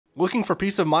Looking for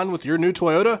peace of mind with your new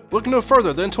Toyota? Look no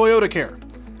further than ToyotaCare.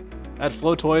 At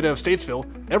Flow Toyota of Statesville,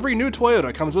 every new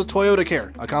Toyota comes with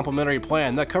ToyotaCare, a complimentary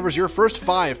plan that covers your first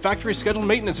 5 factory-scheduled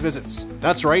maintenance visits.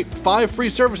 That's right, 5 free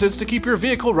services to keep your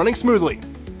vehicle running smoothly.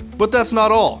 But that's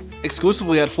not all.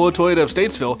 Exclusively at Flow Toyota of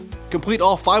Statesville, complete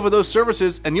all 5 of those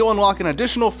services and you'll unlock an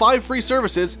additional 5 free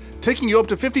services, taking you up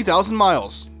to 50,000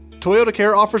 miles.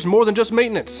 ToyotaCare offers more than just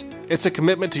maintenance. It's a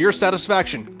commitment to your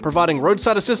satisfaction, providing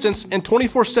roadside assistance and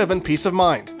 24/7 peace of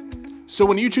mind. So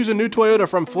when you choose a new Toyota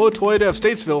from Flow Toyota of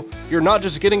Statesville, you're not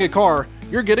just getting a car,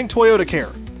 you're getting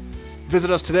ToyotaCare. Visit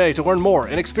us today to learn more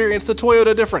and experience the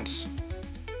Toyota difference.